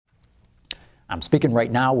I'm speaking right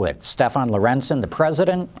now with Stefan Lorenzen, the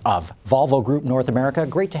president of Volvo Group North America.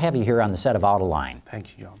 Great to have you here on the set of Autoline.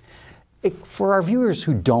 Thank you, John. For our viewers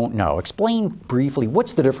who don't know, explain briefly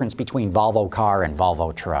what's the difference between Volvo car and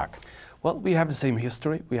Volvo truck? Well, we have the same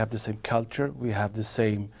history, we have the same culture, we have the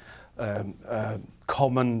same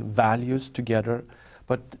common values together.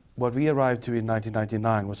 But what we arrived to in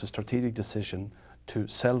 1999 was a strategic decision to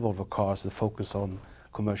sell Volvo cars and focus on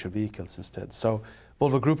commercial vehicles instead. So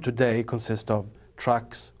Volvo Group today consists of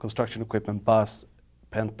trucks, construction equipment, bus,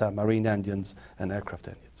 penta, marine engines, and aircraft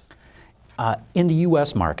engines. In the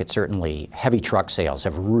U.S. market, certainly, heavy truck sales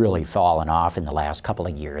have really fallen off in the last couple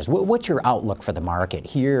of years. What's your outlook for the market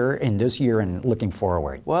here in this year and looking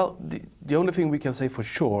forward? Well, the only thing we can say for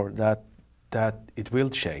sure that it will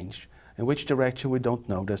change. In which direction, we don't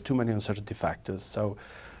know. There's too many uncertainty factors. So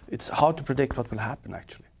it's hard to predict what will happen,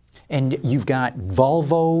 actually. And you've got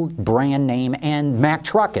Volvo brand name and Mack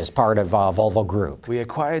Truck as part of Volvo Group. We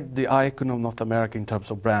acquired the icon of North America in terms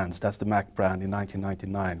of brands. That's the Mack brand in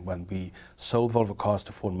 1999 when we sold Volvo cars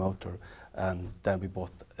to Ford Motor, and then we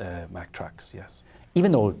bought Mack Trucks, yes.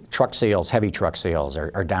 Even though truck sales, heavy truck sales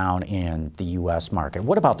are down in the U.S. market,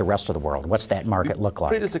 what about the rest of the world? What's that market look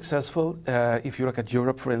like? Pretty successful. If you look at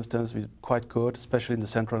Europe, for instance, we're quite good, especially in the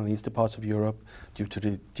central and eastern parts of Europe, due to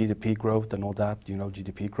the GDP growth and all that. You know,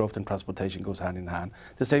 GDP growth and transportation goes hand in hand.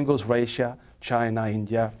 The same goes for Asia, China,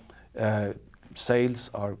 India. Sales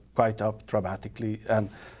are quite up dramatically. And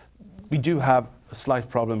we do have a slight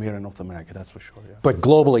problem here in North America, that's for sure. Yeah. But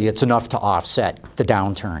globally, it's enough to offset the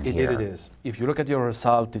downturn here. It is. If you look at your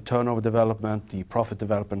result, the turnover development, the profit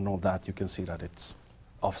development and all that, you can see that it's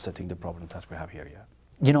offsetting the problem that we have here, yeah.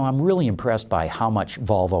 You know, I'm really impressed by how much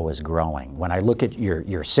Volvo is growing. When I look at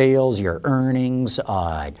your sales, your earnings,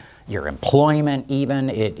 your employment even,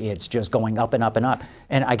 it's just going up and up and up.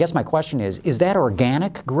 And I guess my question is that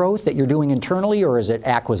organic growth that you're doing internally, or is it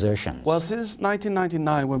acquisitions? Well, since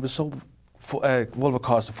 1999, when we sold Volvo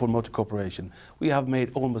cars to Ford Motor Corporation, we have made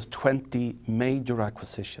almost 20 major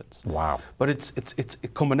acquisitions. Wow. But it's a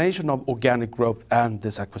combination of organic growth and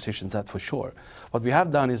these acquisitions, that's for sure. What we have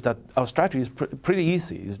done is that our strategy is pretty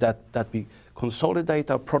easy, is that we consolidate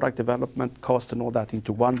our product development cost and all that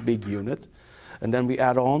into one big unit, and then we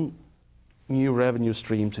add on new revenue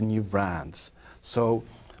streams and new brands. So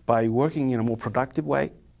by working in a more productive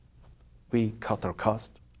way, we cut our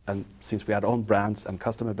cost, and since we add on brands and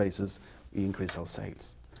customer bases, we increase our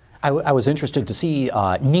sales. I was interested to see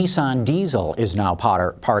Nissan Diesel is now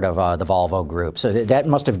part of the Volvo Group, so that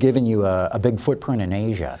must have given you a big footprint in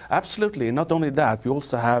Asia. Absolutely, and not only that, we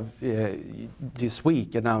also have this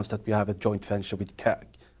week announced that we have a joint venture with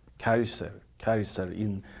Chrysler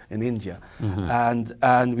in India,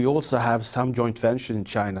 and we also have some joint venture in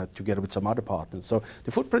China together with some other partners. So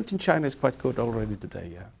the footprint in China is quite good already today,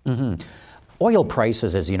 yeah. Oil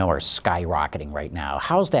prices, as you know, are skyrocketing right now.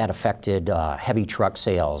 How's that affected heavy truck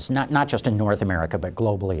sales, not just in North America, but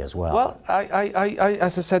globally as well? Well,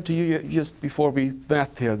 as I said to you just before we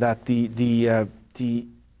met here, that the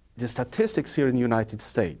statistics here in the United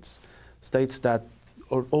States states that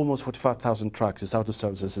almost 45,000 trucks is out of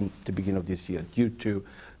services in the beginning of this year due to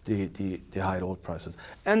the high oil prices.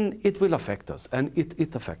 And it will affect us, and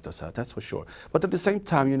it affects us, that's for sure. But at the same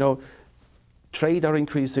time, you know, trade are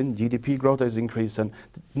increasing, GDP growth is increasing,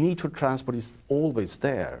 the need for transport is always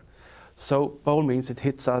there. So by all means it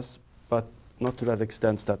hits us, but not to that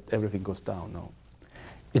extent that everything goes down, no.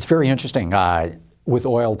 It's very interesting. With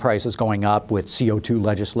oil prices going up, with CO2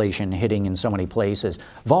 legislation hitting in so many places,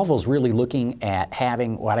 Volvo's really looking at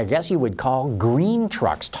having what I guess you would call green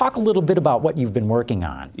trucks. Talk a little bit about what you've been working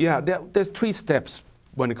on. Yeah, there's 3 steps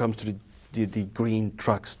when it comes to the green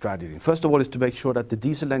truck strategy. First of all is to make sure that the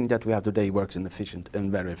diesel engine that we have today works in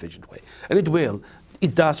very efficient way. And it will.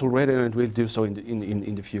 It does already, and it will do so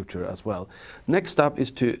in the future as well. Next step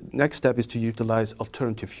is to utilize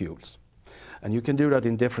alternative fuels. And you can do that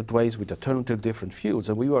in different ways with alternative different fuels.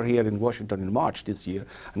 And we were here in Washington in March this year,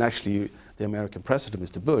 and actually the American President,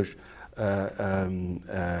 Mr. Bush,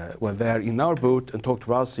 were there in our booth and talked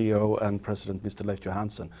to our CEO and President, Mr. Leif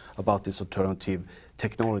Johansson, about these alternative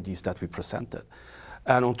technologies that we presented.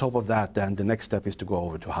 And on top of that, then the next step is to go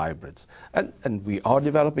over to hybrids. And we are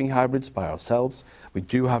developing hybrids by ourselves. We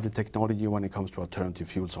do have the technology when it comes to alternative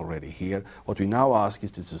fuels already here. What we now ask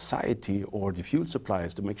is the society or the fuel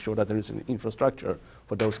suppliers to make sure that there is an infrastructure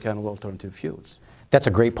for those kind of alternative fuels. That's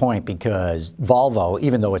a great point, because Volvo,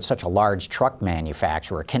 even though it's such a large truck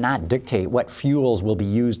manufacturer, cannot dictate what fuels will be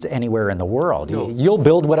used anywhere in the world. No. You'll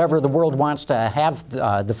build whatever the world wants to have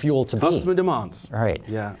the fuel to be. Customer demands. Right.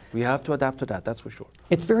 Yeah, we have to adapt to that, that's for sure.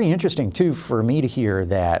 It's very interesting, too, for me to hear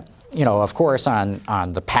that you know, of course, on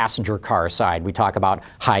the passenger car side, we talk about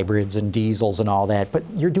hybrids and diesels and all that, but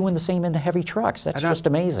you're doing the same in the heavy trucks. That's just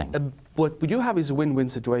amazing. What we do have is a win-win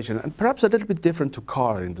situation, and perhaps a little bit different to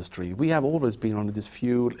car industry. We have always been under this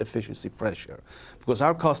fuel efficiency pressure, because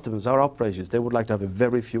our customers, our operations, they would like to have a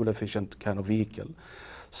very fuel-efficient kind of vehicle.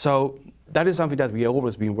 So that is something that we have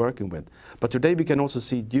always been working with. But today we can also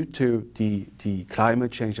see, due to the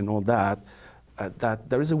climate change and all that, that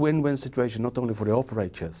there is a win-win situation not only for the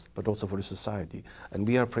operators but also for the society, and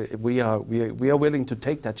we are willing to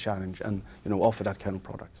take that challenge and, you know, offer that kind of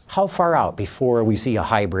products. How far out before we see a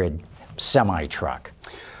hybrid semi-truck?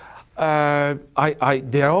 They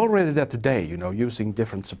are already there today, you know, using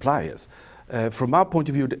different suppliers. From our point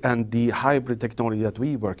of view, and the hybrid technology that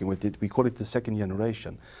we're working with, we call it the second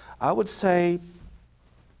generation. I would say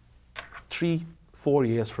 3-4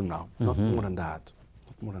 years from now, not more than that.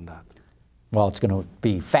 Not more than that. Well, it's going to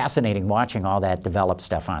be fascinating watching all that develop,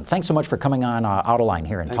 Stefan. Thanks so much for coming on Autoline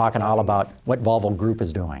here and talking all about what Volvo Group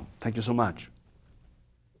is doing. Thank you so much.